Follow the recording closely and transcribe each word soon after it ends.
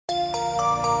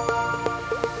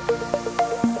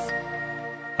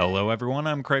Hello, everyone.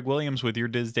 I'm Craig Williams with your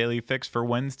Diz Daily Fix for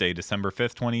Wednesday, December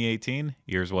 5th, 2018.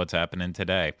 Here's what's happening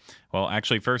today. Well,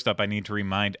 actually, first up, I need to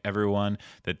remind everyone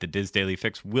that the Diz Daily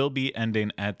Fix will be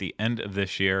ending at the end of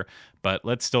this year, but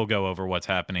let's still go over what's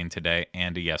happening today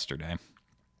and yesterday.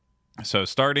 So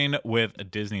starting with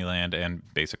Disneyland and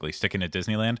basically sticking at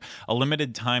Disneyland, a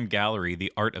limited time gallery,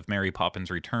 The Art of Mary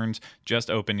Poppins Returns, just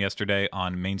opened yesterday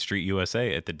on Main Street,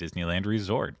 USA at the Disneyland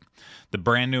Resort. The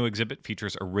brand new exhibit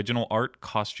features original art,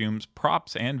 costumes,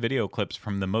 props, and video clips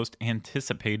from the most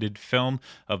anticipated film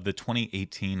of the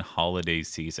 2018 holiday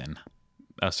season.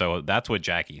 So that's what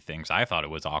Jackie thinks. I thought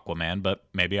it was Aquaman, but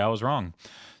maybe I was wrong.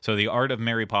 So the Art of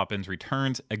Mary Poppins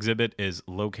Returns exhibit is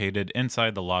located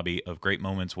inside the lobby of Great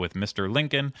Moments with Mr.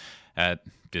 Lincoln at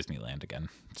Disneyland again.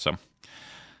 So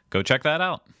go check that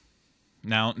out.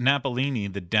 Now,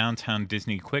 Napolini, the downtown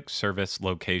Disney quick service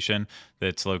location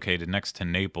that's located next to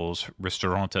Naples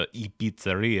Ristorante e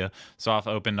Pizzeria, soft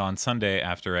opened on Sunday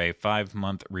after a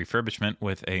 5-month refurbishment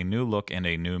with a new look and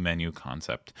a new menu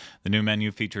concept. The new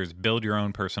menu features build your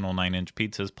own personal 9-inch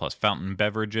pizzas plus fountain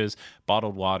beverages,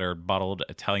 bottled water, bottled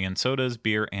Italian sodas,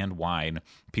 beer, and wine.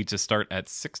 Pizzas start at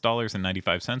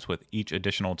 $6.95 with each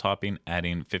additional topping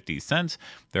adding 50 cents.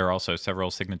 There are also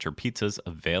several signature pizzas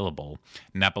available.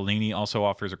 Napolini also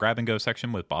offers a grab-and-go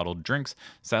section with bottled drinks,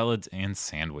 salads, and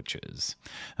sandwiches.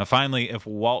 Now, finally, if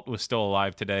Walt was still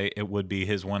alive today, it would be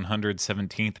his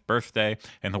 117th birthday,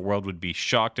 and the world would be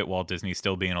shocked at Walt Disney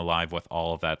still being alive with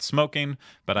all of that smoking.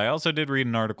 But I also did read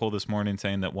an article this morning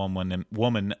saying that one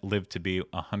woman lived to be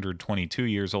 122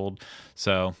 years old.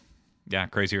 So, yeah,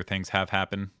 crazier things have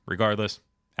happened. Regardless,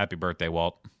 happy birthday,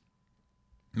 Walt.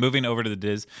 Moving over to the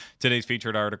Diz, today's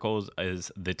featured article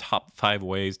is The Top 5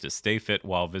 Ways to Stay Fit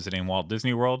While Visiting Walt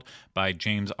Disney World by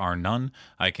James R. Nunn.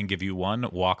 I can give you one: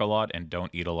 walk a lot and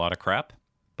don't eat a lot of crap.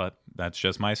 But that's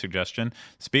just my suggestion.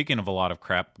 Speaking of a lot of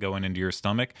crap going into your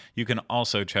stomach, you can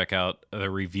also check out the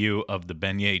review of the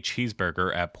beignet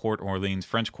cheeseburger at Port Orleans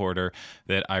French Quarter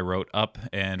that I wrote up,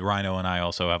 and Rhino and I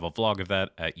also have a vlog of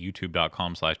that at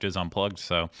youtube.com/DizUnplugged.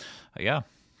 So, yeah,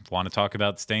 want to talk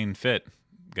about staying fit,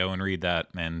 go and read that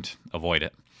and avoid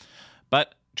it.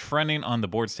 But trending on the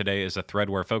boards today is a thread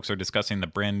where folks are discussing the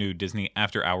brand new Disney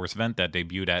After Hours event that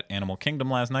debuted at Animal Kingdom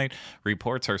last night.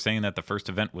 Reports are saying that the first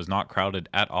event was not crowded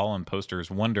at all, and posters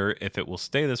wonder if it will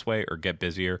stay this way or get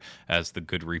busier as the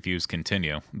good reviews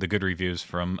continue. The good reviews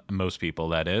from most people,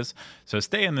 that is. So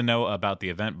stay in the know about the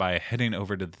event by heading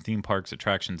over to the Theme Parks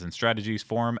Attractions and Strategies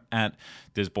forum at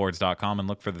DizBoards.com and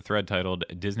look for the thread titled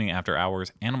Disney After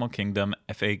Hours Animal Kingdom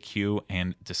FAQ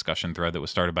and discussion thread that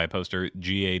was started by poster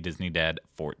GA Disney Dad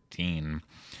 14.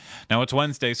 Now, it's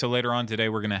Wednesday, so later on today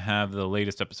we're going to have the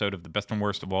latest episode of the Best and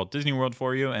Worst of Walt Disney World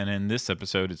for you, and in this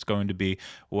episode it's going to be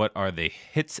what are the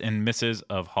hits and misses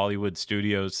of Hollywood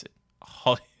Studios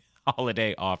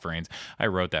holiday offerings. I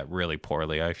wrote that really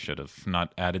poorly. I should have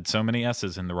not added so many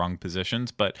S's in the wrong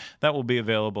positions, but that will be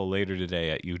available later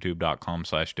today at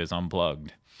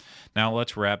youtube.com/DizUnplugged. Now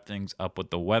let's wrap things up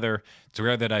with the weather. It's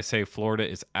rare that I say Florida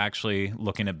is actually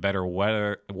looking at better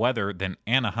weather than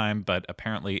Anaheim, but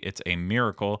apparently it's a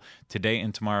miracle. Today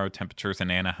and tomorrow, temperatures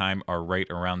in Anaheim are right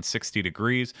around 60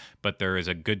 degrees, but there is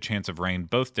a good chance of rain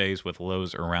both days with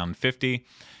lows around 50.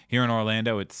 Here in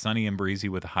Orlando, it's sunny and breezy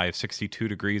with a high of 62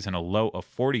 degrees and a low of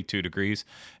 42 degrees.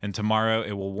 And tomorrow,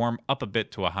 it will warm up a bit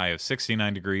to a high of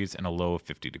 69 degrees and a low of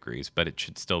 50 degrees, but it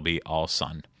should still be all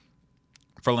sun.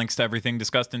 For links to everything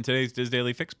discussed in today's Diz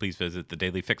Daily Fix, please visit the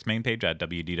Daily Fix main page at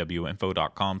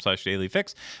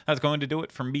wdwinfo.com/dailyfix. That's going to do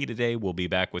it from me today. We'll be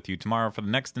back with you tomorrow for the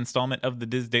next installment of the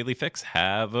Diz Daily Fix.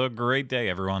 Have a great day,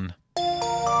 everyone.